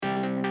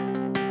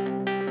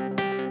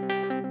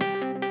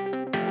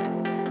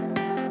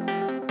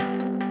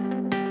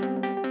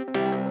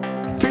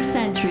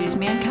centuries,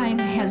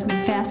 mankind has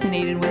been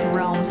fascinated with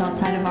realms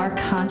outside of our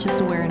conscious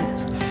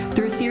awareness.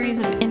 Through a series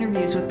of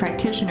interviews with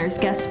practitioners,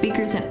 guest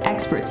speakers, and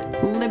experts,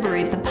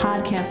 Liberate the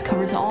podcast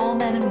covers all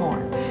that and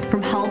more.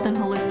 From health and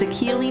holistic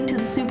healing to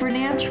the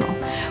supernatural,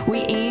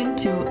 we aim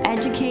to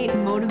educate,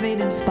 motivate,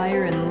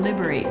 inspire, and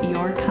liberate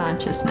your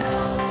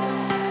consciousness.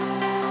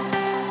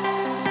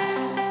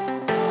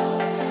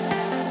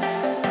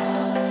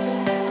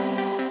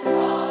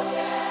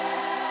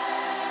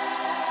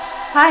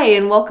 Hi,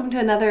 and welcome to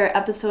another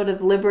episode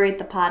of Liberate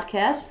the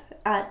Podcast.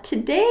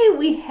 Today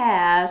we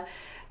have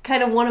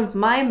kind of one of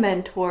my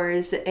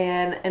mentors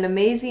and an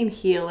amazing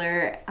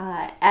healer,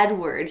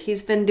 Edward.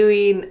 He's been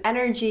doing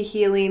energy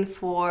healing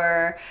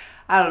for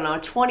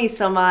 20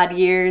 some odd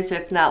years,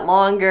 if not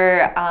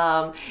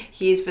longer.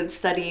 He's been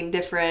studying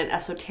different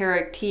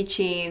esoteric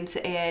teachings,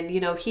 and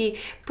he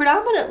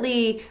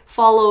predominantly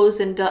follows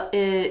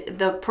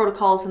the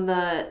protocols and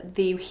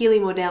the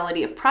healing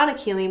modality of pranic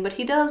healing, but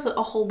he does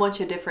a whole bunch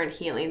of different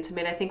healings. I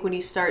mean, I think when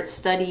you start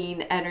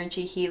studying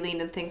energy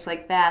healing and things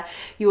like that,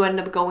 you end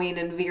up going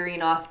and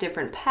veering off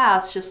different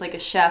paths, just like a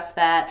chef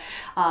that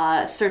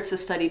starts to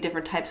study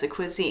different types of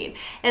cuisine.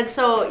 And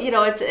so,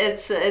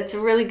 it's a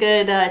really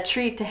good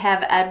treat to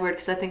have Edward,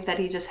 because I think that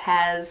he just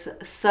has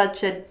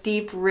such a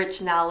deep,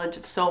 rich knowledge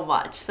of so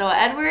much. So,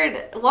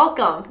 Edward,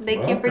 welcome.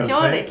 Thank you for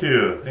joining.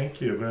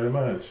 Thank you very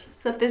much.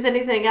 So if there's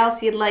anything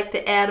else you'd like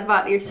to add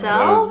about yourself?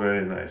 That was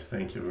very nice.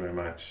 Thank you very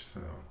much.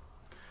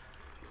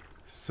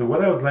 So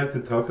what I would like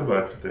to talk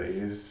about today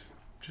is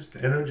just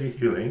energy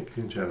healing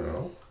in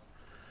general,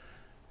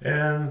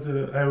 and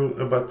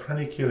about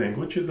pranic healing,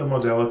 which is the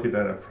modality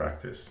that I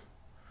practice.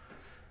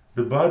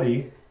 The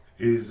body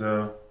is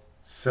a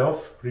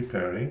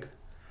self-repairing,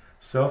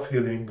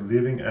 self-healing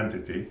living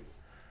entity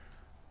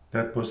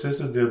that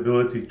possesses the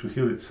ability to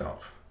heal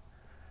itself.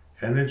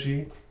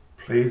 Energy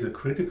plays a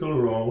critical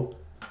role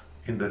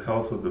in the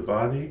health of the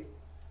body,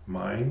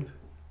 mind,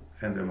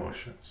 and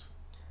emotions.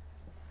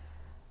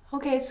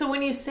 Okay, so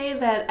when you say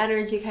that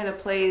energy kind of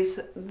plays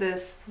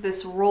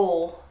this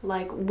role,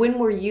 like when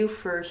were you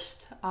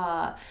first,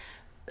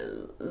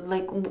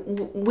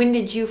 when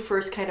did you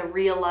first kind of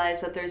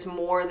realize that there's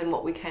more than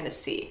what we kind of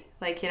see?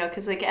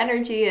 Because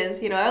energy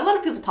is, a lot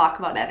of people talk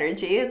about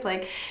energy. It's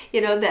the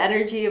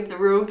energy of the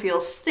room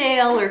feels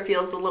stale or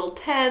feels a little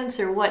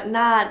tense or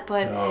whatnot,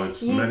 but... No,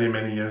 it's many,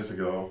 many years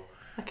ago.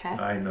 Okay.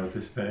 I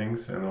noticed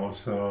things, and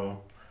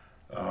also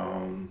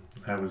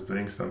I was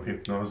doing some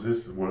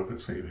work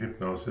with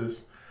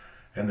hypnosis,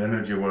 and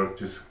energy work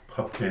just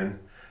popped in,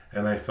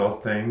 and I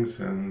felt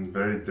things and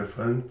very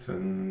different,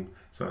 and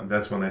so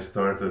that's when I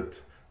started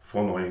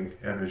following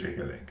energy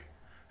healing,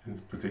 in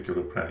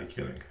particular pranic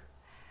healing.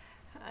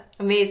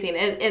 Amazing.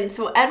 And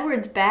so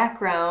Edward's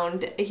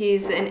background,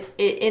 he's an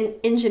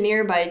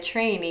engineer by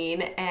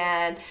training,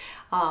 and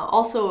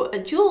also a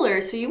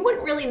jeweler, so you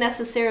wouldn't really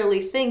necessarily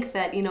think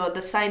that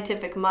the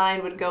scientific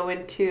mind would go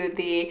into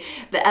the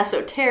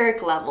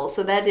esoteric level.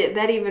 So that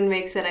even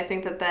makes it, I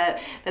think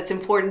that's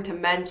important to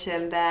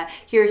mention, that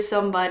here's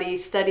somebody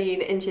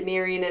studying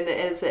engineering and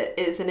is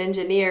an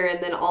engineer,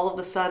 and then all of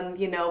a sudden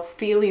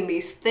feeling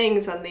these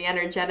things on the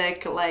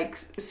energetic,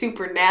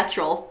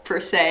 supernatural per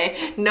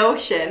se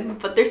notion,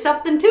 but there's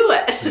something to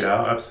it.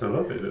 Yeah,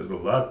 absolutely. There's a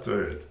lot to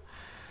it.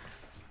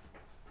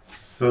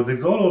 So the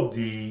goal of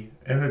the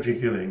energy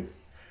healing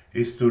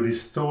is to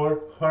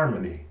restore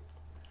harmony,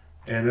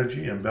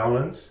 energy, and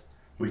balance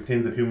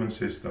within the human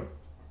system.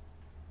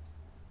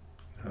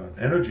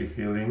 Energy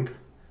healing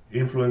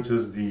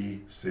influences the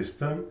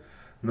system,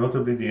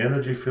 notably the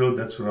energy field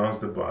that surrounds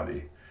the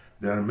body.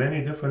 There are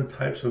many different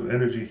types of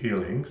energy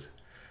healings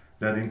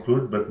that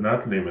include, but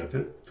not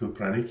limited to,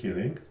 pranic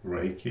healing,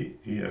 Reiki,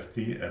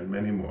 EFT, and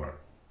many more.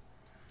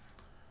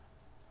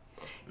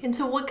 And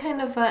so what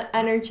kind of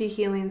energy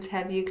healings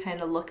have you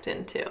kind of looked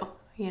into?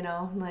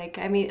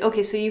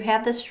 So you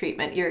have this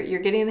treatment, you're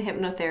getting a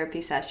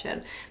hypnotherapy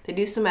session, they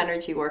do some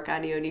energy work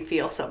on you and you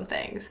feel some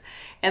things.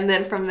 And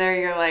then from there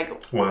you're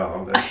like...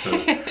 Wow,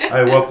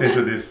 I walked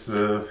into this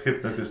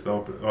hypnotist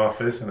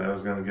office, and I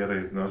was going to get a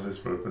hypnosis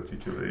for a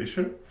particular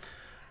issue.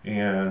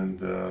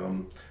 And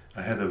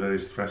I had a very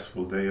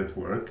stressful day at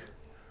work.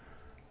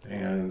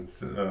 And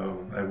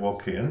I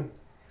walk in,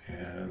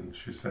 and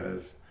she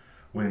says...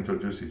 We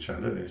introduce each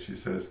other, and she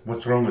says,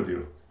 "What's wrong with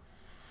you?"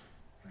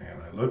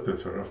 And I looked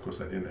at her. Of course,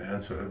 I didn't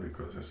answer her,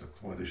 because I said,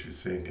 "What is she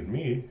seeing in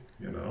me?"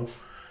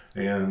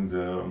 And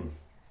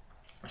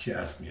she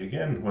asked me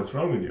again, "What's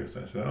wrong with you?"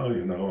 So I said,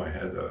 I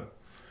had a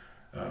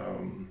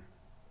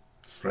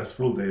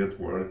stressful day at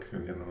work,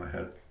 and I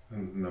had a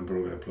number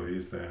of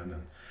employees there,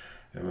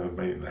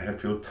 and I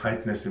feel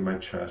tightness in my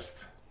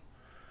chest,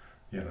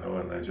 and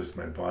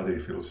my body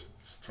feels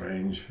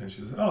strange." And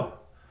she said, "Oh."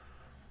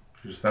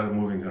 She started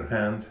moving her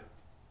hand.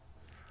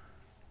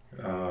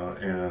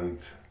 And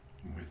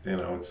within,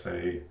 I would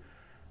say,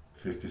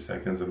 50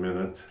 seconds, a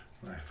minute,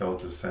 I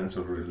felt a sense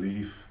of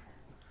relief,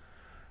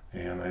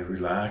 and I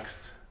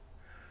relaxed,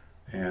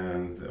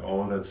 and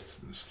all that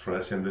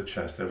stress in the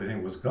chest,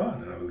 everything was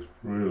gone, and I was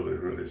really,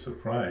 really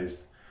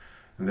surprised.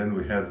 And then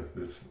we had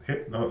this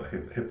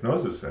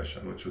hypnosis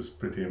session, which was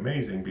pretty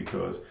amazing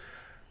because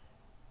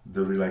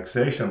the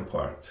relaxation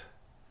part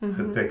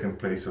had taken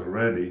place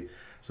already,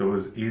 so it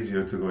was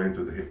easier to go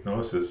into the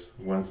hypnosis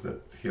once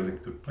that healing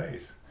took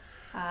place.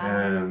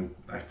 And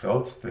I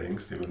felt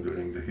things even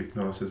during the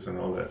hypnosis and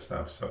all that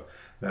stuff. So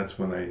that's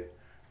when I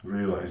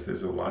realized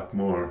there's a lot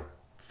more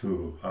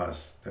to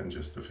us than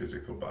just the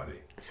physical body.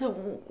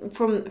 So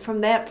from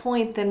that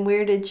point, then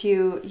where did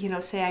you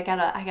say I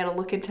gotta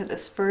look into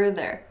this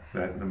further?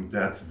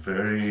 That's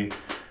very.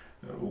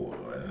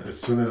 As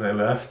soon as I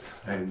left,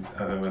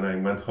 when I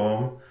went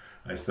home,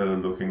 I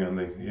started looking on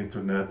the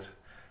internet.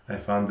 I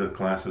found the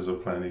classes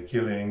of Pranic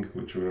Healing,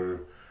 which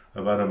were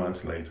about a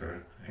month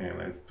later,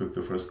 and I took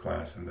the first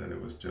class, and then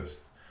it was just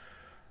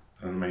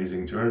an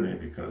amazing journey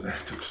because I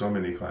took so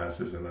many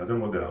classes and other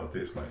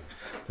modalities like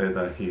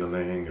Theta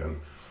Healing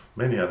and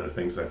many other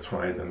things I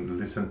tried and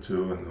listened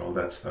to and all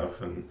that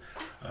stuff, and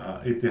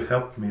it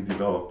helped me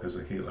develop as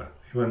a healer.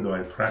 Even though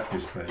I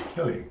practiced Pranic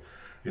Healing,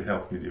 it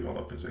helped me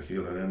develop as a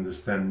healer and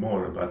understand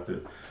more about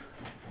the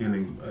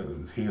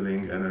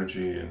healing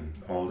energy and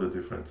all the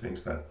different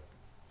things that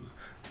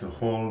the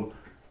whole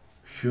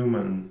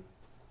human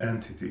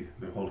entity,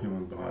 the whole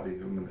human body,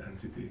 human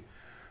entity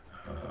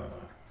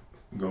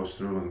goes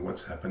through, and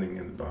what's happening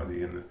in the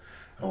body and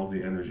all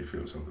the energy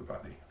fields of the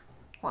body.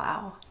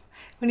 Wow.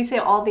 When you say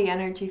all the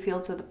energy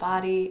fields of the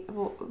body,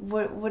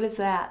 what is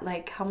that?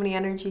 Like, how many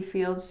energy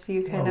fields do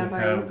you We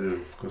have,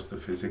 of course, the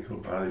physical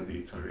body, the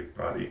etheric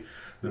body,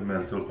 the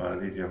mental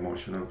body, the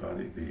emotional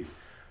body, the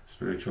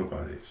spiritual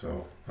body.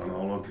 So on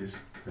all of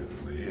these,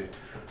 the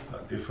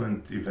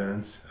different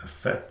events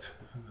affect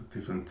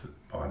different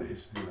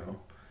bodies,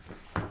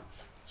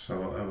 So,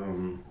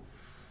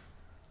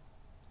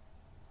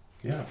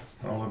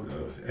 all of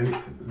those, any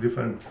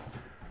different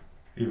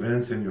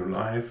events in your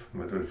life,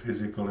 whether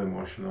physical,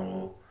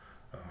 emotional,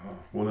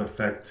 will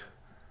affect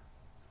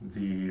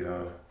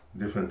the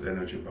different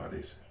energy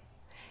bodies.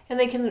 And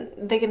they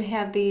can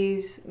have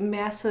these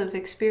massive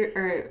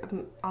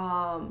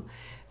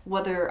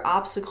whether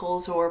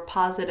obstacles or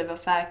positive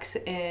effects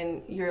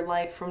in your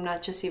life from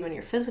not just even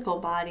your physical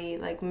body,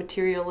 like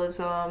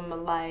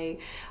materialism, like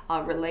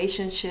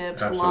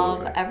relationships, Absolutely.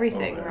 love,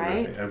 everything,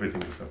 right?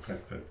 Everything is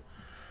affected.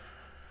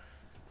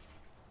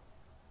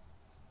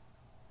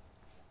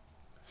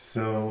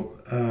 So,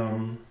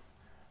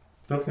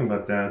 talking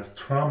about that,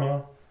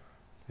 trauma,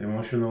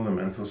 emotional and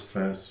mental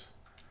stress,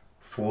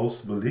 false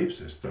belief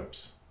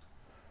systems,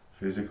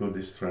 physical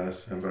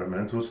distress,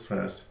 environmental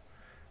stress,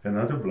 and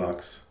other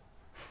blocks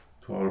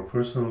to our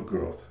personal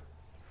growth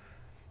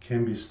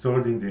can be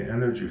stored in the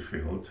energy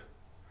field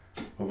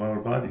of our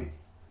body.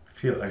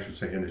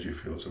 Energy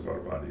fields of our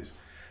bodies,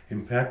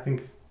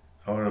 impacting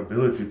our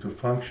ability to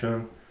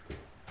function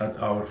at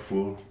our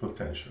full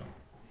potential.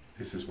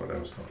 This is what I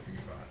was talking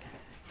about.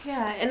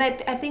 Yeah, and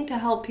I think to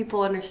help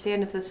people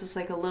understand if this is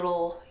like a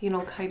little,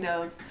 kind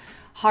of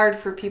hard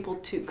for people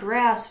to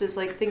grasp is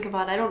like, think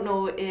about, I don't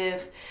know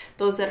if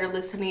those that are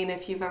listening,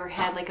 if you've ever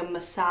had like a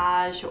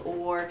massage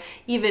or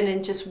even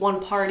in just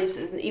one part,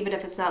 even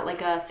if it's not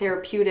like a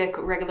therapeutic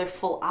regular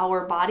full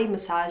hour body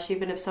massage,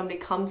 even if somebody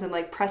comes and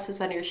like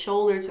presses on your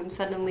shoulders and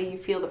suddenly you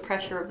feel the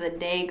pressure of the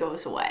day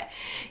goes away.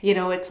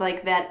 It's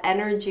like that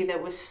energy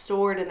that was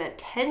stored and that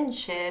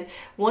tension,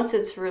 once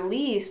it's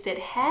released, it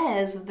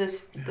has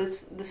this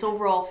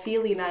overall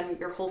feeling on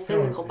your whole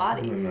physical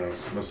body.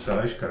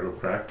 Massage,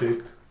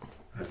 chiropractic,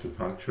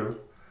 acupuncture,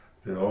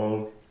 they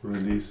all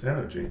release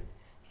energy.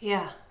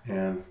 Yeah.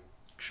 And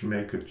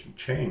make a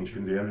change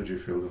in the energy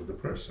field of the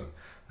person.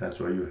 That's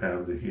why you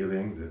have the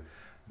healing,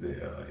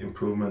 the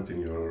improvement in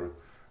your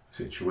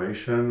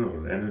situation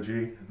or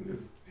energy,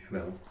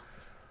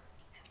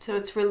 So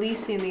it's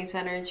releasing these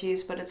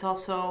energies, but it's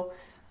also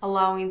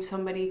allowing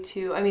somebody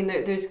to,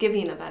 there's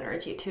giving of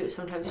energy too.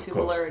 Sometimes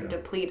people are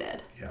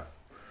depleted. Yeah.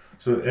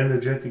 So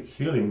energetic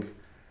healing,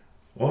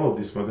 all of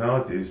these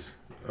modalities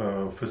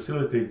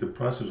facilitate the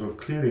process of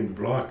clearing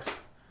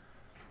blocks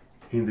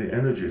in the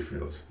energy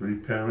fields,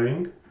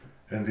 repairing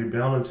and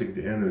rebalancing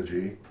the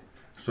energy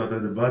so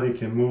that the body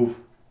can move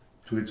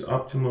to its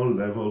optimal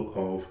level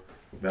of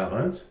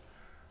balance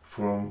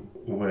from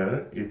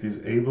where it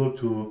is able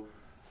to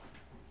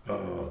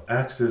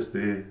access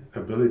the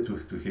ability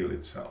to heal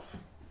itself.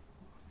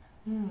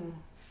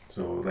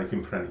 So like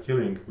in Pranic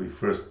Healing, we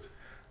first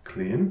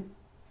clean.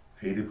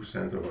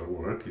 80% of our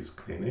work is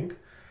cleaning,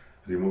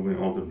 removing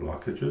all the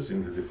blockages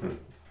in the different,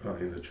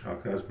 in the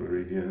chakras,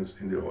 meridians,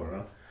 in the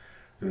aura,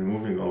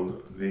 removing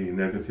all the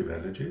negative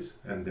energies,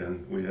 and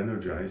then we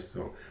energize.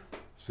 So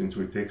since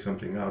we take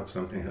something out,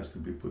 something has to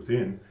be put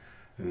in,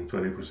 and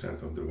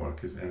 20% of the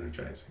work is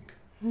energizing.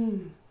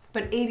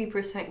 But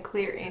 80%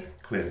 clearing.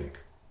 Clearing.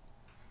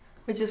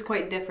 Which is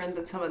quite different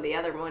than some of the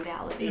other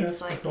modalities.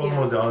 Yes, all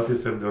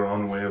modalities have their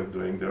own way of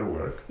doing their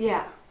work.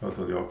 Yeah.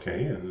 Totally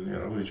okay,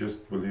 and we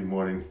just believe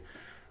more in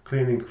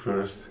cleaning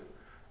first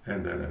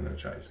and then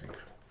energizing.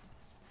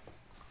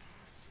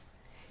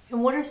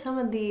 And what are some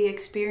of the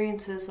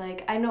experiences,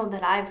 like, I know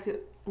that I've,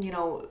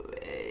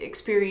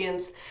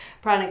 experience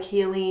pranic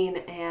healing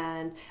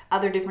and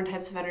other different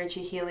types of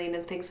energy healing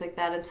and things like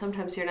that, and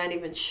sometimes you're not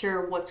even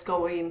sure what's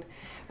going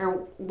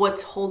or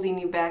what's holding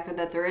you back, or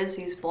that there is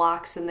these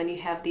blocks, and then you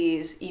have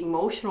these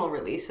emotional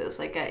releases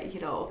like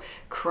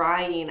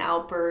crying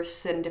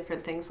outbursts and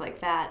different things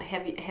like that.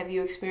 Have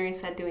you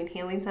experienced that doing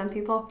healings on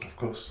people? Of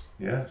course,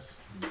 yes.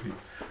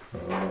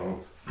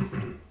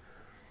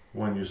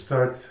 When you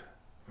start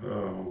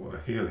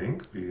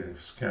healing, we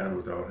scan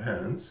with our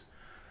hands,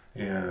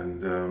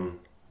 and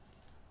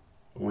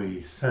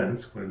we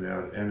sense where there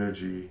are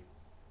energy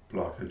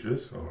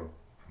blockages, or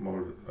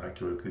more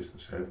accurately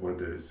said, where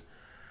there is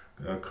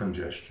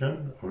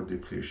congestion or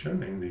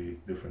depletion in the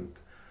different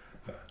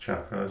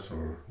chakras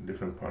or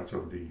different parts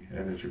of the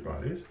energy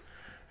bodies.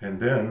 And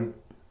then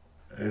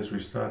as we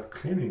start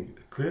clearing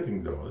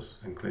those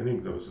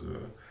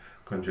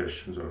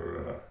congestions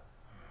or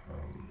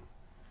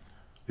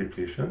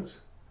depletions,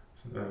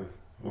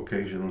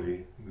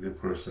 occasionally the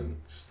person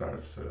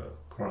starts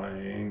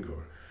crying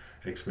or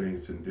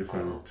experiencing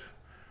different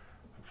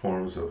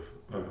forms of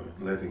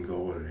letting go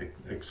or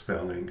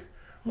expelling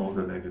all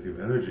the negative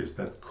energies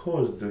that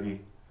caused the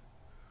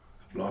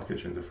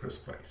blockage in the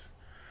first place.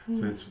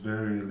 So it's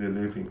very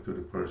relieving to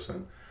the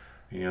person,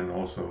 and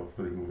also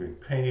removing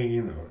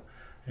pain or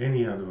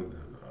any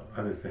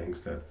other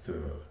things that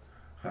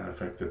are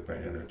affected by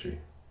energy.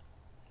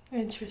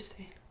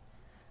 Interesting.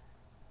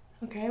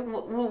 Okay,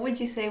 what would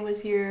you say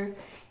was you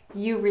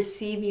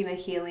receiving a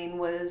healing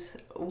was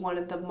one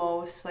of the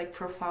most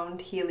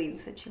profound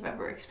healings that you've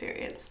ever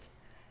experienced?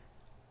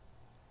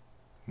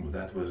 Well,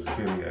 that was the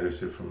healing I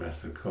received from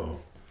Master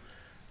Ko.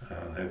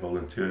 I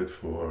volunteered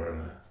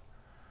for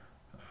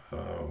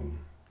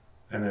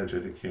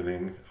energetic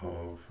healing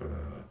of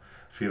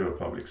fear of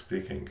public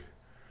speaking,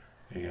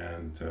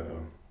 and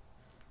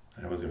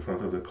I was in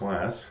front of the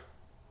class,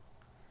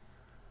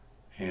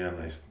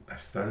 and I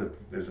started,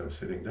 as I was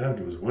sitting down,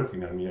 he was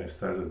working on me, I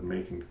started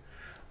making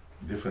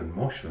different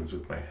motions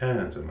with my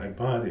hands and my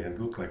body, and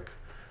looked like,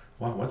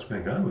 wow, what's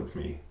going on with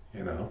me,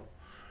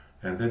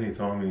 And then he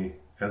told me,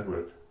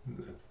 Edward,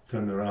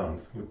 turn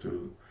around with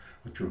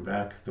your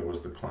back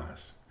towards the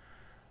class.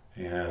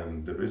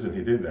 And the reason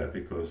he did that,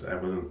 because I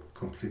wasn't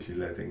completely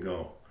letting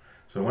go.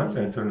 So once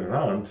I turned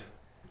around,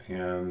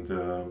 and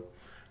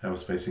I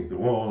was facing the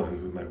wall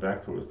and with my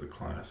back towards the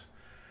class,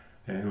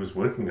 and he was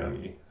working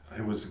on me,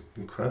 it was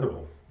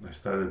incredible.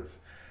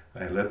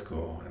 I let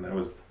go, and I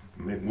was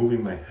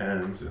moving my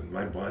hands, and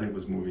my body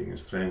was moving in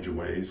strange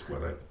ways,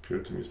 what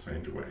appeared to me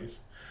strange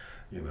ways,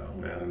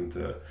 and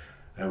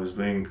I was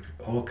doing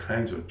all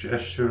kinds of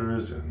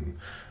gestures and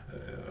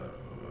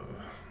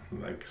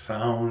like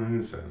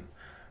sounds,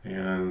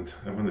 and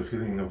when the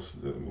feeling was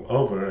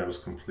over, I was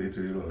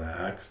completely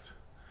relaxed,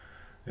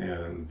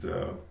 and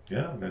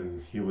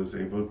then he was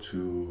able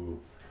to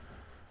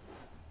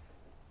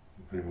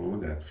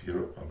remove that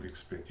fear of public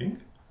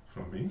speaking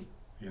from me,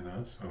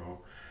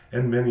 so,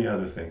 and many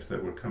other things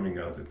that were coming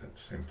out at the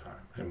same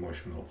time,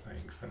 emotional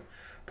things and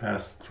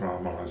past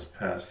traumas,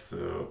 past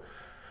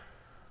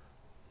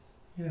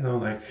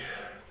like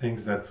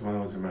things that when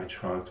I was in my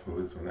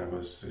childhood, when I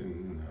was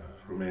in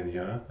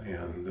Romania,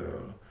 and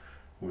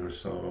we were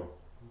so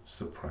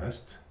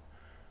suppressed,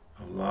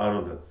 a lot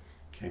of that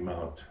came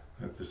out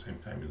at the same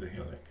time in the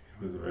healing.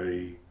 It was a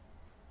very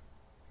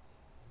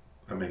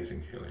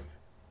amazing healing.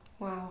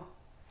 Wow.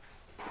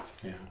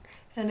 Yeah.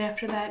 And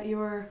after that, you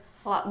were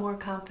a lot more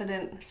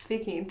confident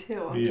speaking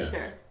too, I'm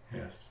sure.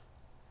 Yes.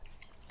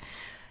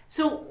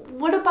 So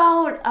what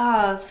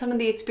about some of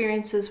the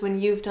experiences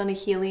when you've done a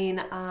healing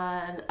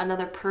on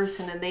another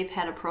person and they've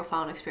had a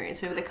profound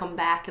experience? Maybe they come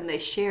back and they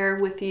share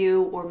with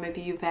you, or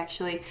maybe you've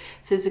actually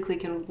physically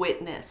can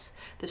witness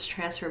this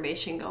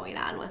transformation going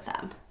on with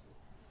them.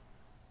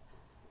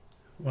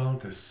 Well,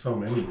 there's so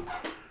many.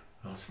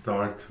 I'll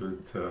start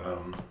with a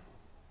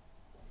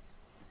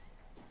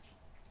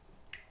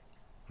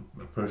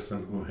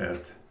person who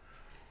had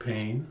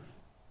pain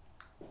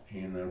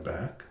in her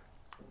back,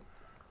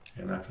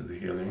 and after the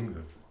healing,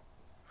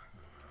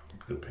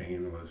 the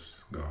pain was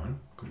gone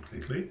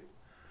completely.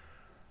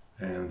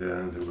 And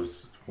then there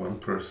was one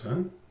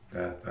person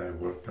that I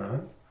worked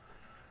on,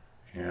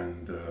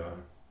 and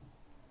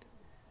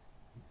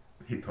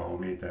he told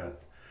me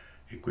that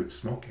he quit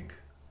smoking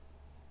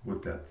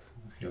with that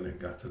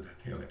healing, after that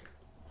healing.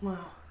 Wow.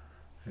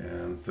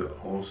 And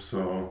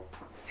also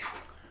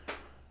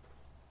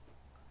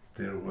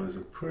there was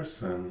a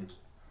person,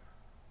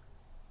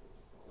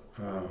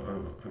 a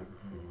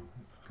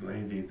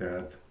lady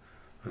that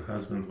her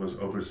husband was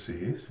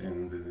overseas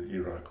in the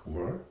Iraq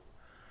war,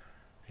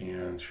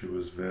 and she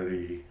was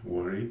very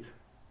worried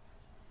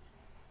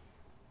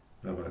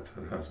about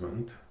her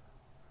husband,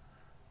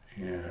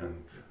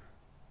 and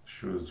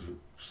she was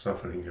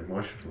suffering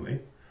emotionally.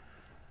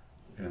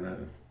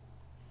 And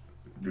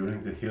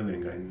during the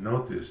healing, I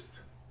noticed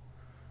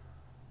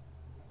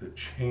the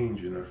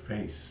change in her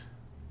face.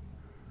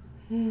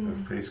 Her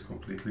face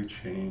completely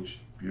changed,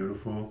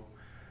 beautiful,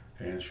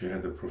 and she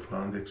had a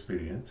profound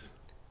experience.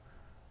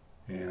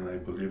 And I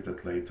believe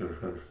that later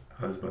her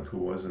husband, who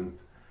wasn't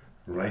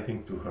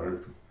writing to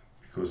her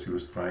because he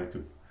was trying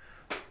to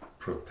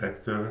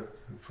protect her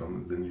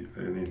from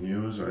any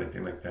news or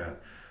anything like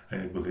that. I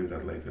believe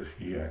that later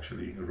he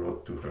actually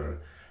wrote to her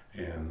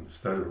and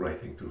started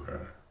writing to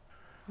her.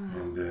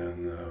 And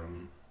then,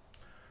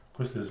 of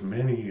course, there's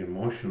many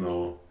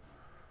emotional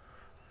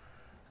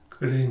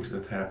things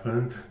that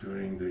happened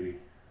during the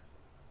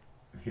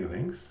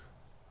healings.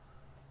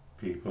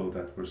 People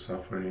that were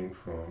suffering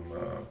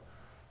from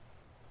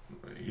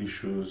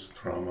issues,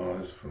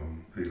 traumas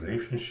from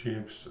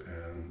relationships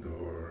and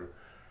or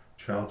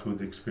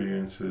childhood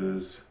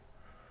experiences.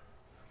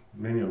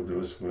 Many of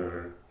those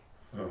were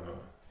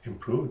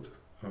improved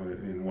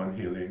in one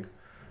healing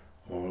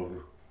or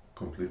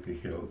completely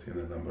healed in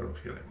a number of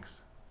healings.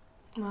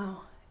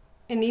 Wow.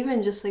 And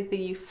even just like the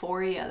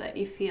euphoria that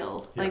you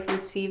feel, Yeah. like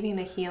receiving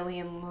a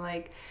healing,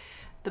 like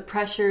the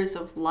pressures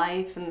of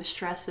life and the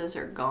stresses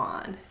are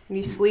gone. And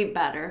you sleep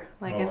better.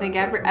 Like I think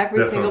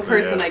every single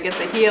person that gets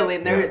a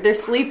healing, they're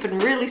sleeping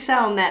really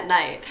sound that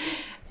night.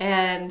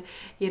 And,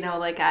 you know,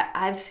 like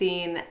I've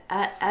seen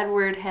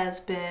Edward has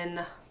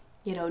been,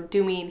 you know,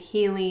 doing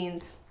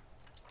healings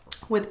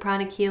with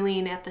Pranic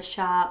Healing at the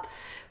shop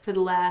for the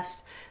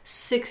last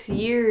 6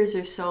 years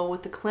or so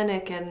with the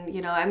clinic. And,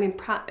 you know, I mean,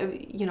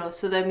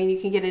 so that, I mean, you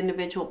can get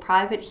individual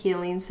private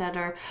healings that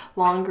are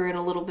longer and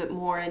a little bit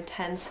more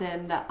intense.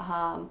 And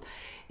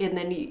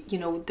then, you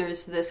know,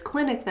 there's this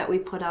clinic that we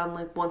put on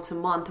like once a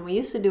month, and we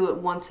used to do it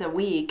once a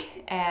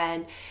week.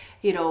 And,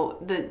 you know,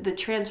 the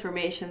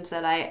transformations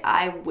that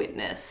I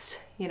witnessed,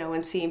 you know,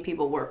 and seeing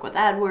people work with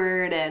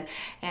Edward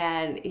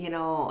and you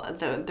know,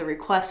 the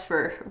requests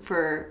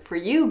for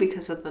you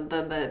because of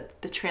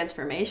the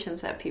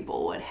transformations that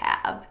people would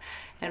have.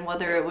 And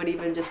whether it would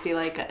even just be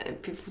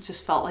like, people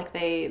just felt like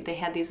they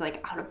had these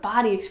like out of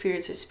body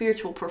experiences,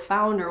 spiritual,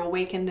 profound, or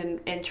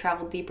awakened and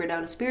traveled deeper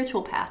down a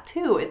spiritual path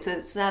too.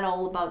 It's not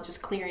all about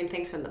just clearing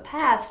things from the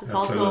past. It's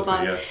Absolutely, also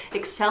about yes.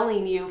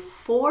 excelling you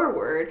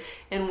forward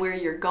and where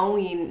you're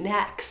going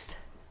next.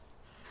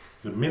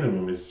 The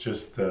minimum is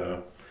just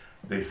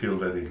they feel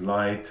very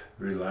light,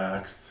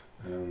 relaxed,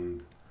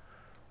 and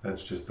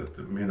that's just at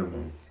the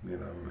minimum, you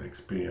know,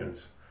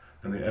 experience.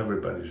 And then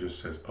everybody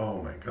just says,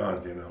 "Oh my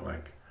God," you know,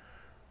 like,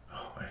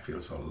 "Oh, I feel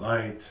so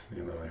light,"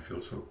 you know, "I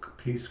feel so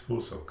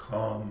peaceful, so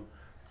calm."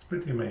 It's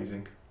pretty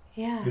amazing.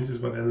 Yeah. This is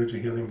what energy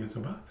healing is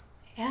about.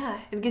 Yeah,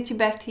 it gets you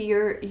back to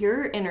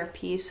your inner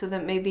peace, so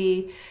that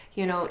maybe,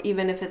 you know,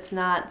 even if it's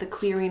not the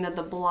clearing of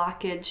the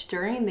blockage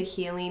during the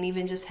healing,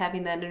 even just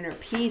having that inner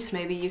peace,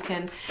 maybe you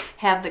can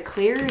have the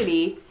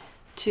clarity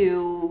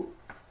to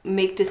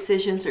make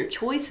decisions or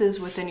choices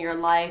within your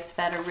life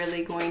that are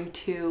really going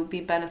to be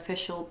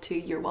beneficial to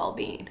your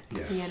well-being.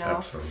 Yes, you know?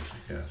 absolutely,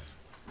 yes.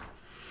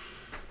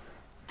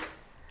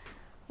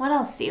 What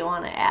else do you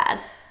want to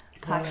add,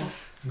 Taka?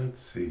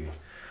 Let's see.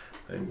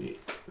 Let me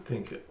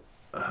think.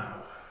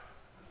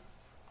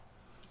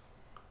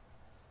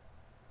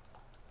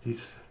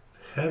 These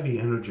heavy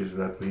energies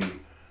that we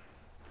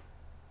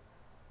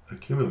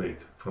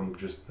accumulate from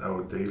just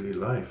our daily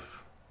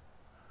life,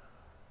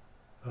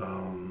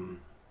 and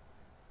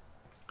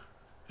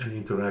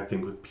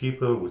interacting with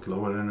people with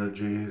lower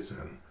energies,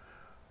 and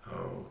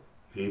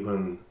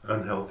even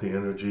unhealthy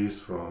energies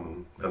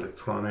from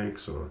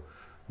electronics or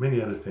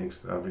many other things,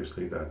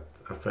 obviously, that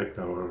affect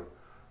our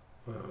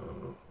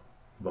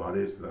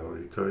bodies, our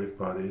etheric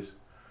bodies.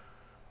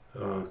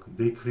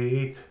 They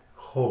create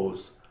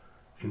holes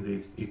in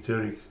the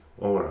etheric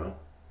aura,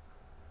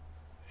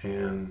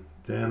 and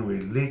then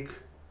we leak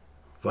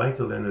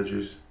vital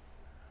energies,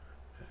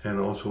 and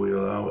also we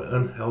allow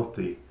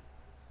unhealthy,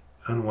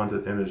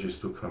 unwanted energies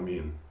to come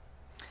in.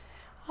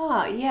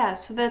 Oh, yeah.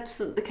 So that's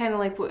the kind of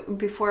like what,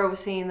 before I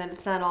was saying that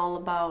it's not all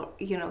about,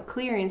 you know,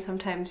 clearing.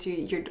 Sometimes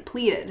you're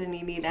depleted and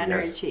you need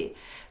energy. Yes.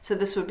 So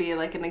this would be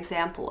like an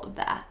example of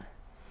that.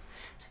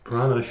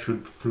 Prana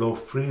should flow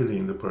freely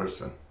in the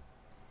person.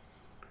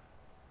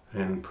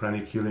 And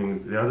Pranic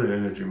Healing, the other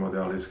energy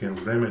modalities, can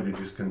remedy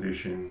these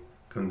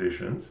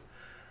conditions,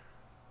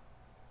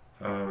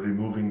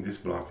 removing these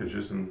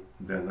blockages, and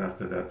then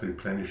after that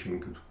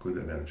replenishing good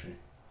energy.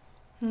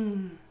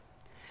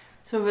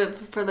 So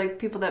for like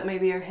people that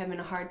maybe are having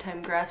a hard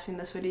time grasping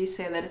this, would you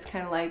say that it's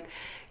kind of like,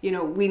 you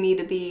know, we need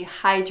to be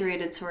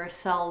hydrated so our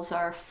cells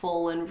are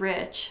full and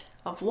rich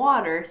of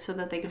water so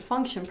that they can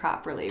function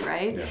properly,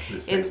 right? Yeah, the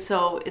same. And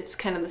so it's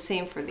kind of the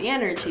same for the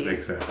energy.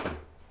 Exactly,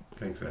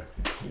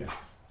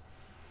 yes.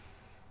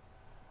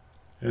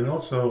 And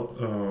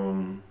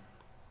also,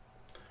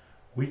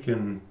 we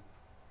can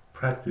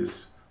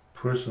practice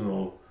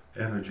personal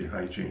energy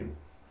hygiene.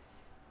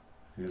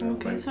 You know,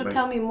 okay, so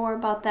tell me more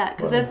about that.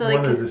 Because I feel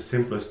one of the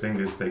simplest things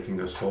is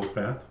taking a salt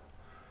bath.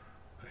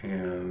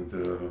 And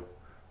to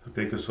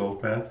take a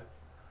salt bath,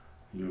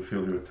 you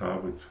fill your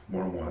tub with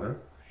warm water,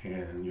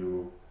 and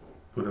you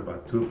put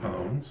about 2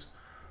 pounds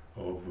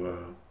of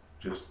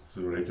just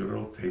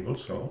regular table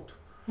salt,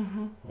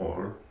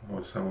 or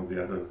some of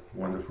the other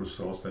wonderful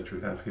salts that you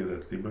have here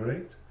at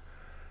Liberate,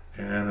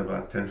 and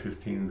about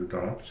 10-15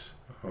 drops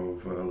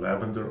of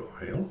lavender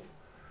oil,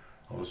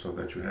 also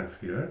that you have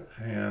here,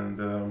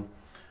 and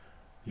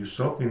You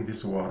soak in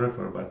this water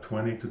for about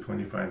 20 to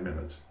 25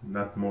 minutes,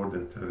 not more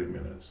than 30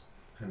 minutes.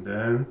 And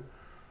then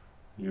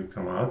you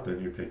come out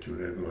and you take your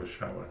regular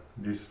shower.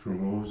 This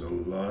removes a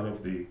lot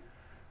of the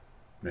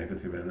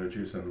negative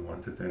energies,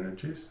 unwanted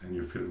energies, and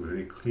you feel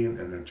very clean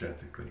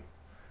energetically.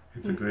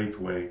 It's a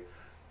great way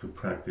to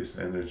practice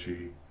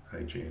energy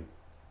hygiene.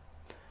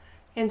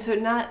 And so,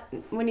 not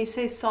when you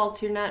say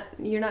salts, you're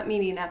not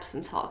meaning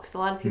Epsom salt, because a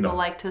lot of people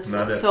like to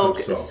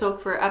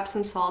soak for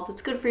Epsom salt.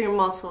 It's good for your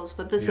muscles,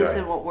 but this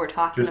isn't what we're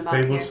talking about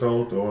here. Just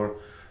table salt, or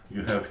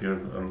you have here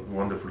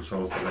wonderful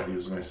salts that I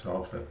use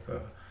myself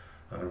that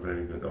are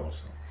very good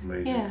also.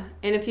 Amazing. Yeah,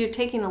 and if you're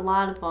taking a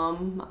lot of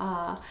them,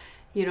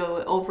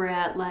 over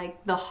at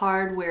like the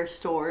hardware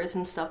stores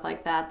and stuff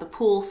like that, the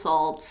pool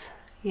salts,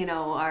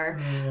 are...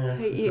 but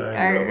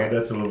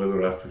that's a little bit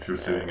rough if you're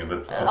sitting in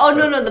the tub. Oh,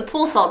 no, the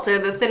pool salts are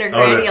the thinner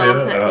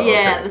granules.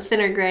 The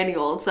thinner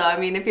granules. So, I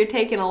mean, if you're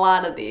taking a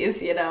lot of these,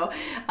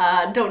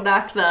 don't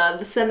knock the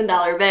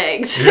 $7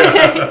 bags.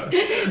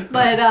 Yeah.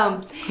 But,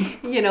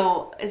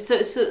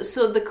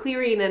 so the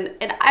clearing,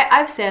 and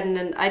I've said,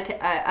 and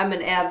I'm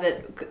an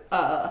avid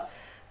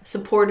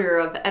supporter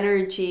of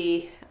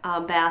energy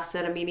baths.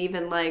 And I mean,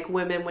 even like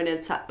women,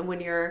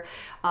 when you're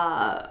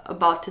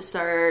about to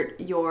start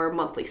your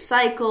monthly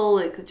cycle,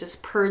 it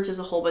just purges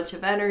a whole bunch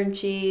of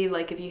energy.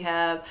 Like if you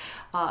have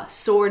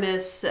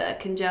soreness,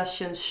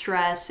 congestion,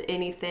 stress,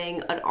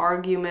 anything, an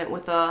argument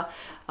with a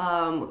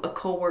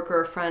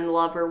coworker, a friend,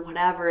 lover,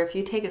 whatever, if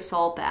you take a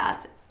salt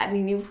bath, I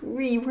mean, you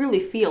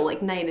really feel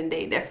like night and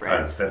day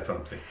difference.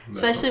 Definitely.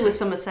 Especially with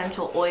some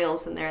essential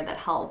oils in there that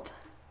help.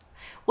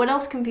 What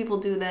else can people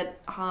do that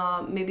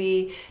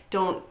maybe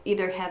don't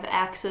either have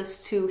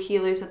access to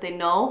healers that they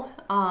know,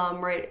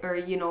 right?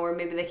 Or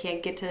maybe they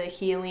can't get to a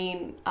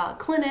healing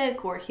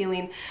clinic or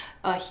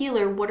a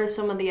healer. What are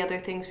some of the other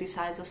things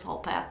besides the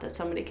salt bath that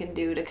somebody can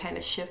do to kind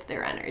of shift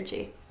their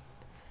energy?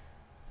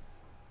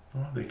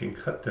 Well, they can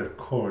cut their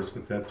cords,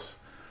 but that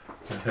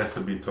has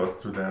to be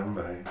taught to them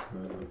by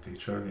a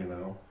teacher,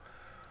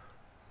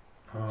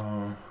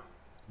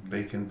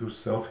 They can do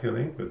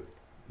self-healing, but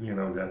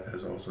that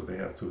has also, they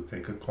have to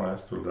take a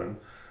class to learn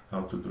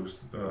how to do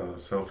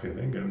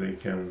self-healing, and they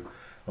can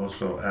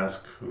also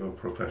ask a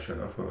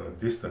professional for a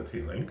distant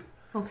healing,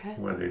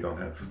 where they don't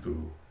have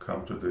to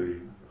come to the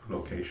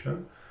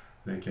location.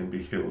 They can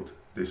be healed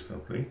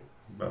distantly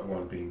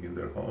while being in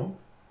their home.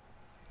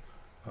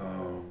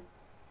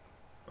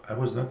 I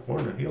was not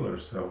born a healer,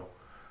 so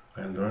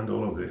I learned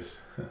all of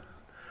this.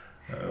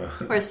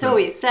 Or so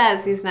he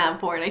says. He's not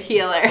born a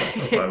healer.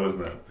 I was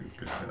not,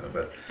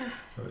 but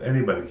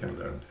anybody can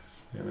learn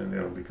this,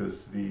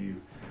 because the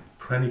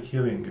Pranic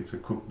Healing, it's a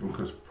cookbook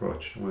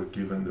approach. We're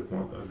given the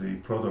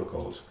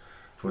protocols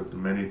for the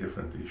many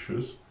different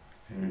issues,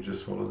 and you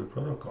just follow the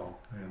protocol,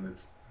 and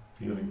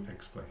healing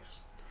takes place.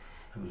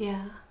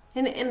 Yeah.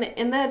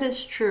 And that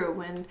is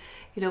true, and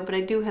but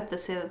I do have to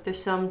say that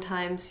there's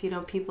sometimes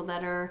people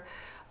that are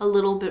a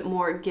little bit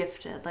more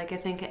gifted. Like I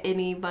think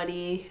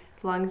anybody,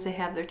 as long as they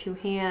have their two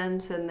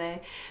hands and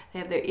they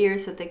have their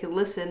ears that they can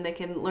listen, they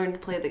can learn to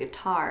play the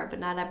guitar. But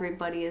not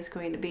everybody is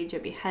going to be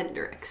Jimi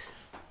Hendrix.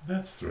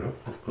 That's true,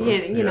 of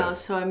course. Yeah,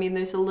 so I mean,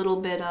 there's a little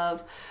bit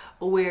of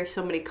where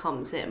somebody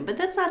comes in, but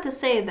that's not to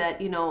say that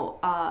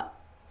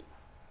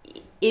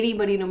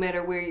anybody, no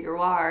matter where you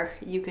are,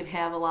 you can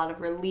have a lot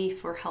of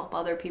relief or help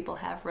other people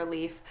have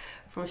relief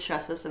from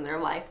stresses in their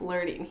life,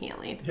 learning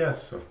healing.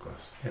 Yes, of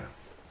course. Yeah.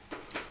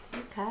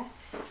 Okay.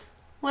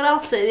 What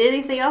else?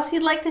 Anything else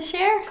you'd like to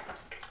share?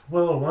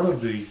 Well, one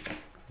of the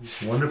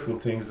wonderful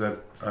things that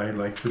I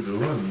like to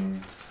do,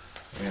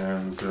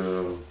 and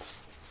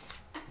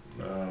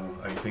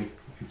I think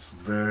it's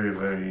very,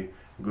 very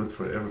good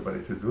for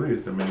everybody to do,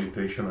 is the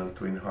meditation on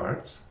twin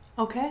hearts.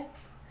 Okay.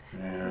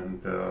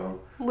 And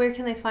where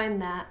can they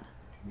find that?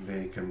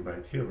 They can buy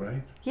it here,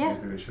 right? Yeah.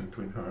 Meditation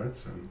Twin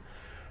Hearts, and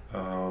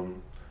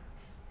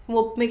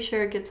we'll make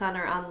sure it gets on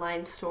our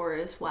online store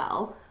as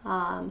well.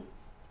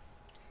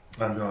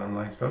 On the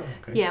online store,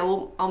 okay. Yeah,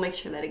 I'll make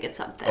sure that it gets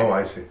up there. Oh,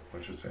 I see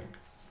what you're saying.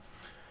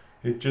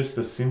 It's just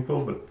a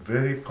simple but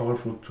very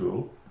powerful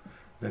tool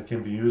that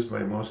can be used by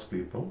most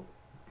people.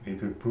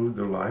 It improves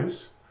the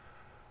lives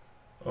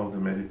of the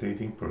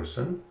meditating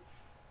person.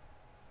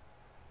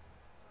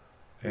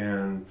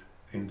 And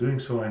in doing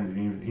so on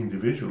an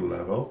individual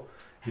level,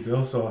 it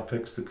also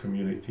affects the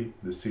community,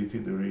 the city,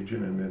 the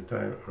region, and the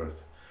entire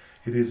earth.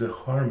 It is a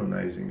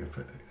harmonizing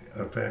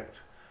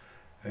effect,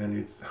 and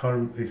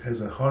it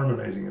has a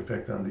harmonizing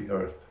effect on the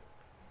earth.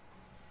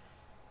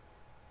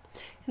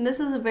 And this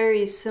is a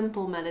very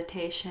simple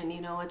meditation,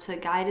 it's a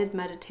guided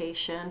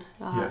meditation.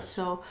 Yes.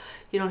 So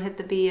you don't have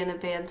to be an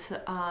advanced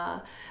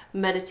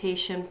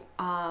meditation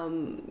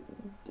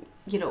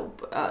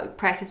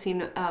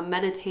practicing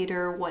meditator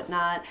or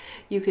whatnot.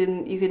 You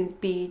can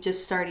be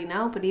just starting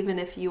out, but even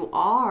if you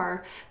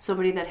are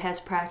somebody that has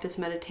practiced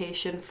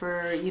meditation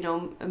for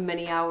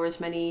many hours,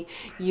 many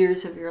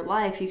years of your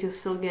life, you can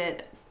still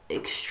get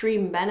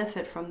extreme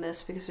benefit from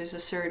this, because there's a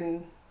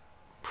certain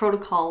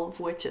protocol of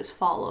which is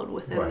followed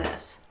within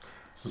this.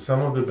 So some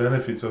of the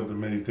benefits of the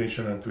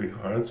meditation on twin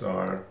hearts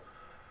are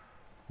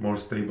more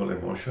stable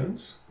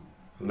emotions,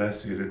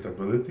 less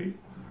irritability,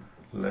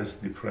 less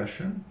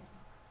depression,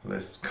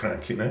 less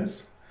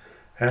crankiness,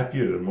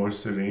 happier, more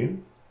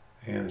serene,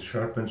 and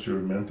sharpens your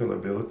mental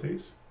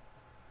abilities,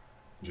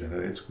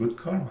 generates good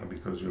karma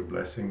because you're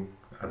blessing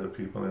other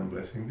people and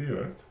blessing the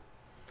earth,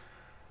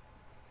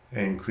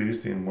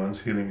 increased in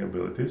one's healing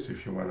abilities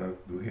if you want to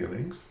do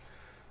healings.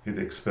 It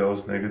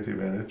expels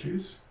negative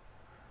energies.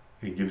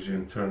 It gives you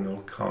internal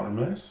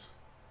calmness.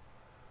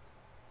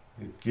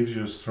 It gives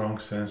you a strong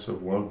sense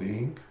of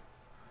well-being,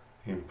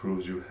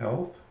 improves your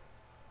health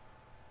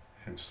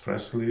and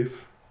stress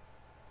relief,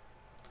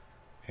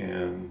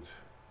 and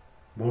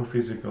more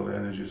physical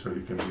energy so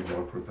you can be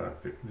more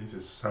productive. This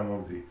is some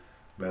of the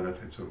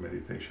benefits of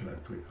meditation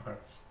and Twin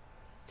Hearts.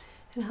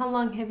 And how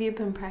long have you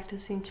been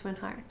practicing Twin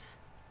Hearts?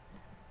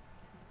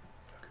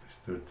 At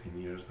least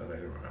 13 years that I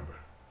remember.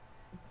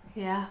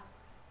 Yeah.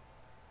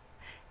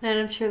 And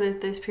I'm sure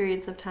that there's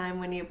periods of time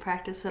when you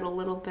practice it a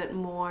little bit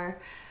more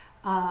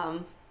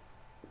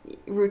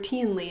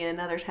routinely, and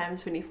other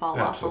times when you fall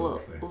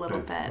Absolutely. off a little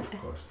bit.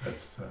 Of course,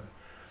 that's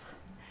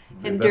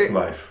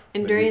life.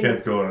 And You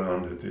can't go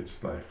around it.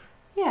 It's life.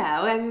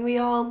 Yeah, I mean, we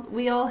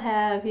all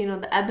have,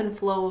 the ebb and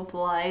flow of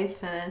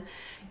life, and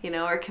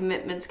our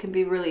commitments can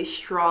be really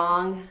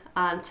strong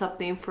on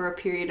something for a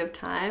period of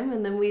time,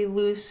 and then we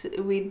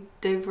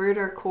divert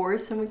our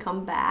course and we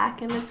come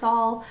back, and it's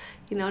all,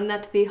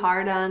 not to be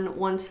hard on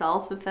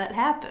oneself if that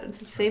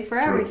happens. It's the same for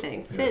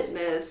everything. Yes.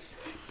 Fitness,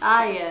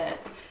 diet,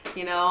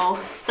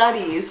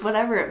 studies,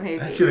 whatever it may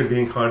be. Actually,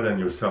 being hard on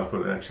yourself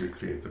will actually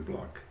create a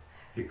block.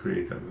 It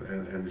creates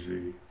an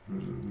energy,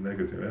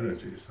 negative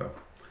energy, so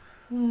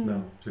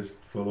no, just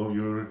follow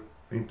your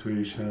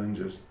intuition,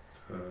 just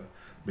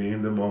be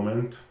in the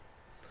moment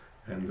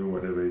and do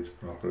whatever is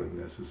proper and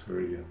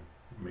necessary and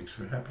makes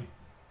you happy.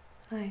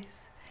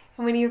 Nice.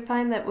 And when you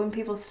find that when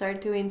people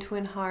start doing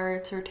Twin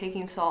Hearts or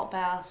taking salt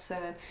baths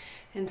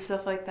and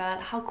stuff like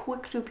that, how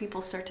quick do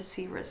people start to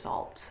see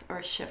results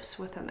or shifts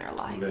within their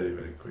life? Very,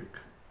 very quick.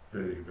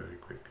 Very, very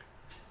quick.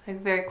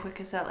 Like very quick,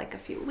 is that like a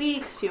few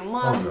weeks, few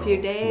months, few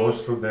days?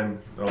 Most of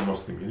them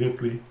almost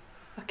immediately.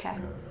 Okay.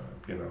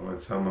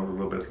 And some a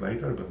little bit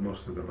later, but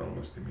most of them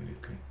almost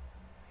immediately.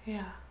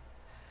 Yeah.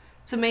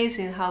 It's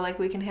amazing how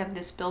we can have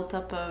this built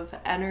up of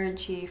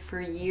energy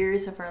for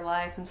years of our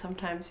life, and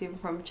sometimes even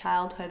from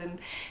childhood,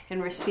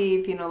 and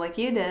receive, like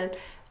you did,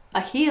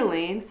 a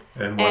healing.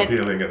 And one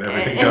healing and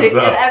everything comes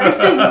up. And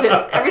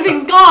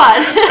everything's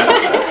gone.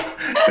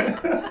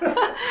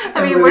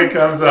 Everything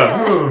comes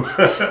up.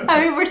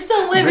 We're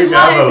still living Big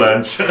life.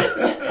 Avalanche.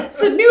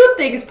 So new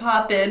things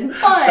pop in,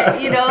 but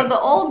the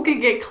old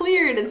can get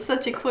cleared in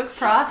such a quick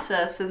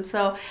process, and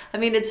so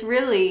it's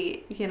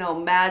really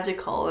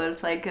magical. And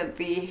it's like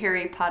the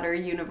Harry Potter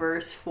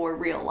universe for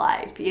real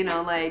life.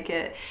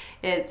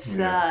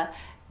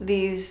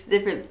 These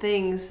different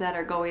things that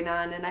are going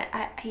on, and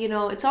I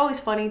it's always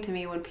funny to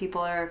me when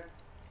people are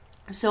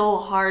so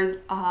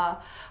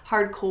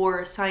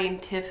hardcore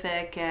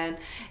scientific and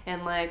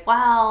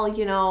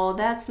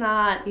that's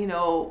not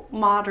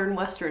modern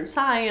Western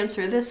science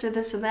or this and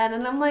that,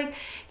 and I'm like,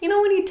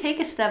 when you take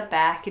a step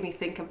back and you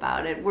think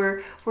about it,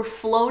 we're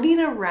floating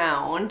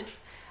around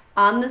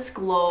on this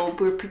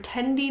globe. We're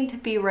pretending to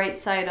be right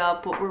side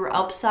up, but we're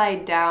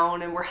upside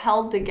down, and we're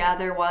held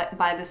together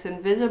by this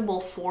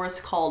invisible force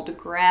called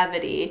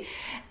gravity.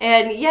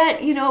 And yet,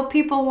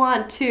 people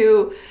want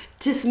to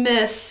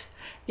dismiss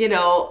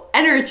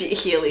energy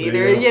healing,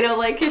 or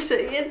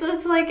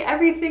it's like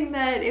everything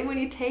that, when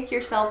you take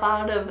yourself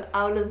out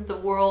of the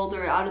world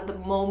or out of the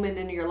moment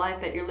in your life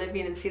that you're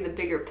living and see the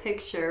bigger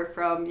picture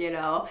from, you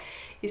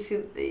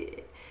see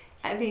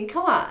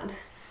come on,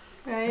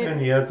 right?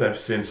 And yet I've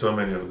seen so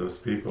many of those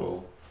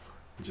people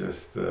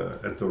just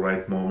at the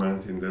right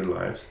moment in their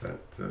lives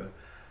that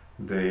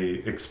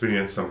they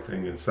experience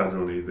something and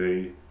suddenly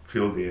they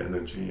feel the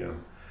energy,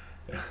 and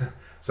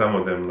some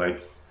of them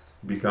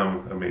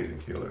become amazing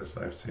healers.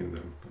 I've seen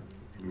them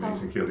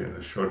amazing healing in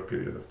a short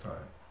period of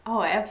time.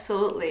 Oh,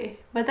 absolutely.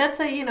 But that's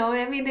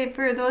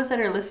for those that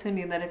are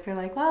listening, that if you're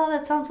like, well,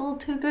 that sounds a little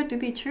too good to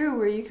be true,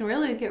 where you can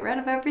really get rid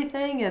of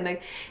everything in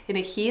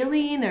a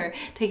healing, or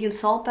taking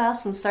salt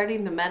baths and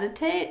starting to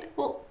meditate,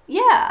 well,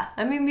 yeah.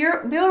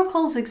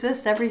 Miracles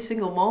exist every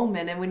single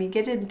moment, and when you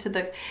get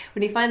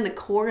when you find the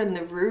core and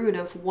the root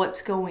of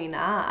what's going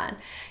on,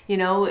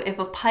 if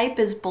a pipe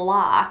is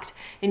blocked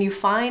and you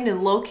find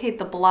and locate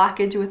the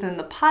blockage within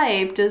the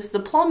pipe, does the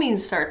plumbing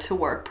start to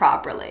work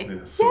properly?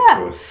 Yes, yeah.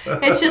 Of course.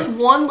 It's just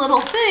one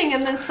little thing,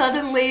 and then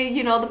suddenly,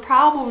 the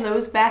problem that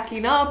was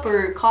backing up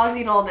or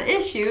causing all the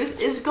issues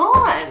is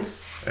gone.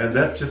 And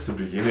that's just the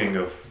beginning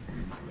of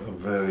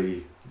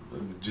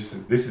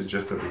this is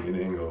just the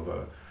beginning of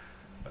a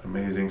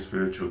amazing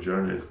spiritual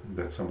journey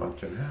that someone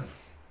can have.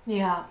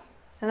 Yeah.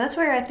 And that's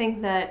where I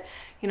think that,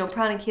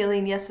 pranic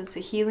healing, yes, it's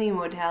a healing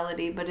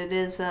modality, but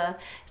it's a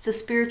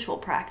spiritual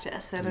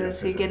practice. And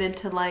yes, as you get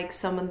into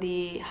some of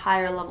the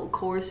higher level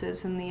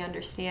courses and the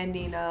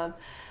understanding of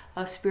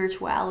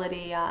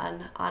spirituality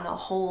on a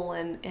whole,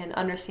 and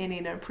understanding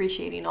and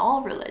appreciating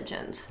all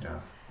religions. Yeah.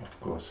 Of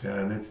course, yeah,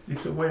 and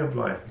it's a way of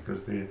life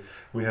because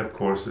we have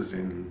courses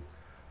in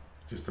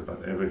just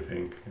about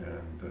everything,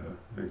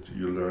 and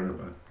you learn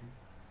about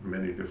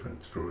many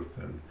different truths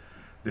and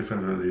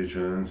different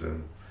religions,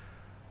 and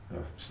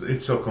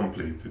it's so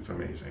complete. It's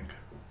amazing.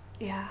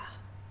 Yeah.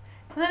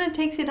 And then it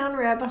takes you down a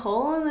rabbit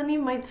hole, and then you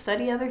might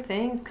study other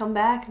things, come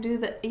back, do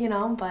the,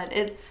 but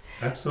it's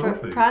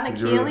Absolutely. Pranic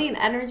Healing,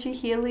 energy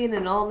healing,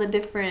 and all the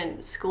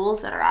different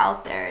schools that are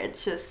out there.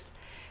 It's just,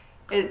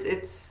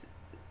 it's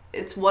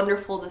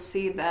wonderful to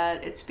see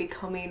that it's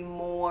becoming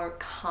more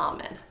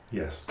common.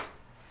 Yes.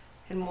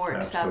 And more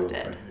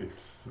accepted.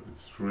 Absolutely.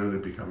 It's really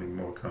becoming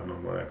more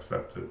common, more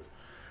accepted,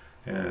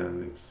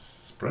 and it's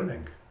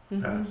spreading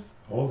fast.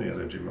 All the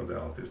energy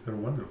modalities, they're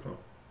wonderful.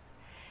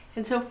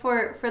 And so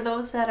for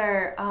those that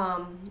are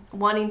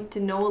wanting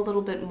to know a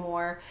little bit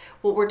more,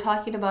 what we're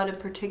talking about in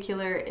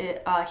particular,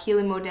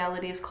 healing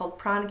modality is called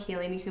Pranic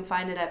Healing. You can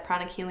find it at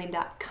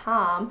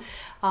pranichealing.com.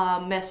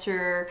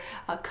 Master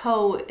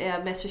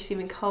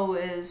Stephen Coe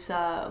is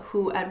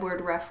who Edward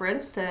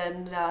referenced,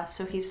 and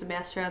so he's the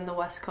master on the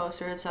West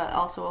Coast. There's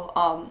also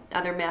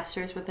other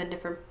masters within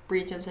different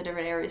regions and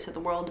different areas of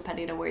the world,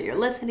 depending on where you're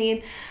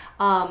listening.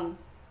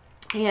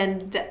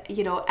 And,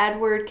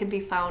 Edward can be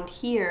found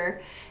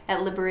here at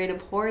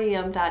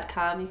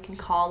liberateemporium.com. You can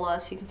call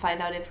us. You can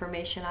find out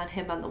information on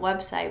him on the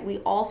website. We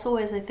also,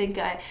 as I think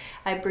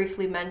I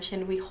briefly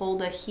mentioned, we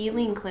hold a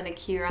healing clinic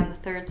here on the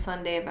third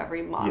Sunday of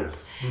every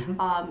month.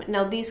 Yes.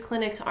 Now, these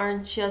clinics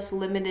aren't just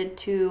limited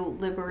to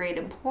Liberate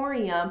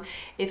Emporium.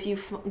 If you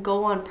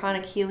go on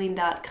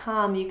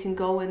pranichealing.com, you can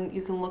go and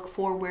you can look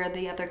for where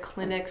the other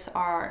clinics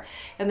are.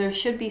 And there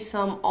should be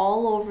some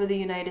all over the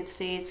United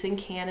States and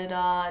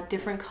Canada,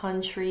 different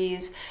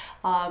countries.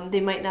 They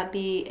might not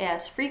be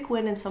as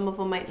frequent, and some of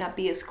them might not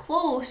be as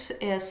close,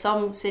 as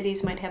some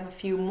cities might have a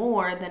few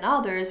more than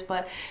others,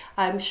 but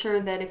I'm sure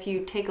that if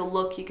you take a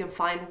look, you can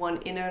find one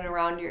in and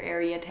around your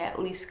area to at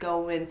least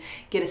go and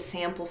get a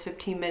sample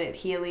 15-minute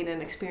healing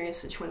and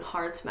experience the Twin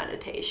Hearts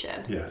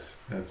meditation. Yes,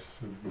 it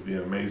would be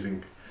an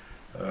amazing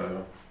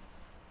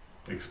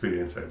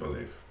experience, I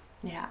believe.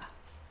 Yeah.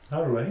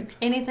 All right.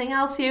 Anything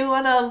else you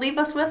want to leave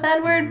us with,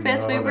 Edward,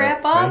 as we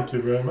wrap up? Thank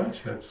you very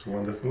much. That's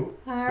wonderful.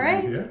 All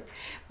right.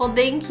 Well,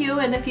 thank you.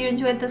 And if you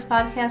enjoyed this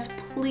podcast,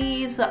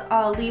 please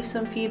leave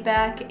some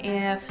feedback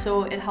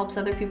so it helps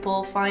other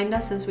people find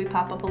us as we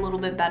pop up a little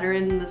bit better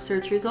in the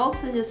search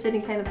results. And just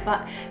any kind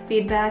of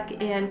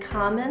feedback and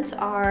comments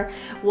are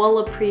well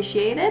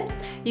appreciated.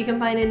 You can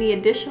find any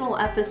additional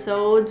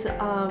episodes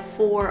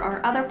for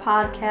our other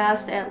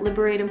podcast at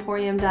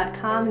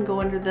liberateemporium.com and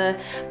go under the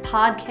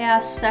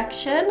podcast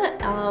section.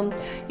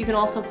 You can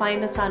also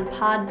find us on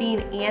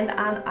Podbean and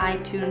on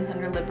iTunes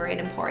under Liberate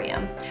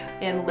Emporium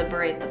and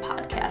Liberate the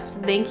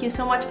Podcast. Thank you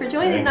so much for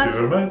joining us.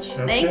 Thank you very much.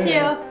 Okay. Thank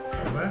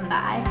you. Bye-bye.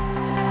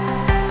 Bye.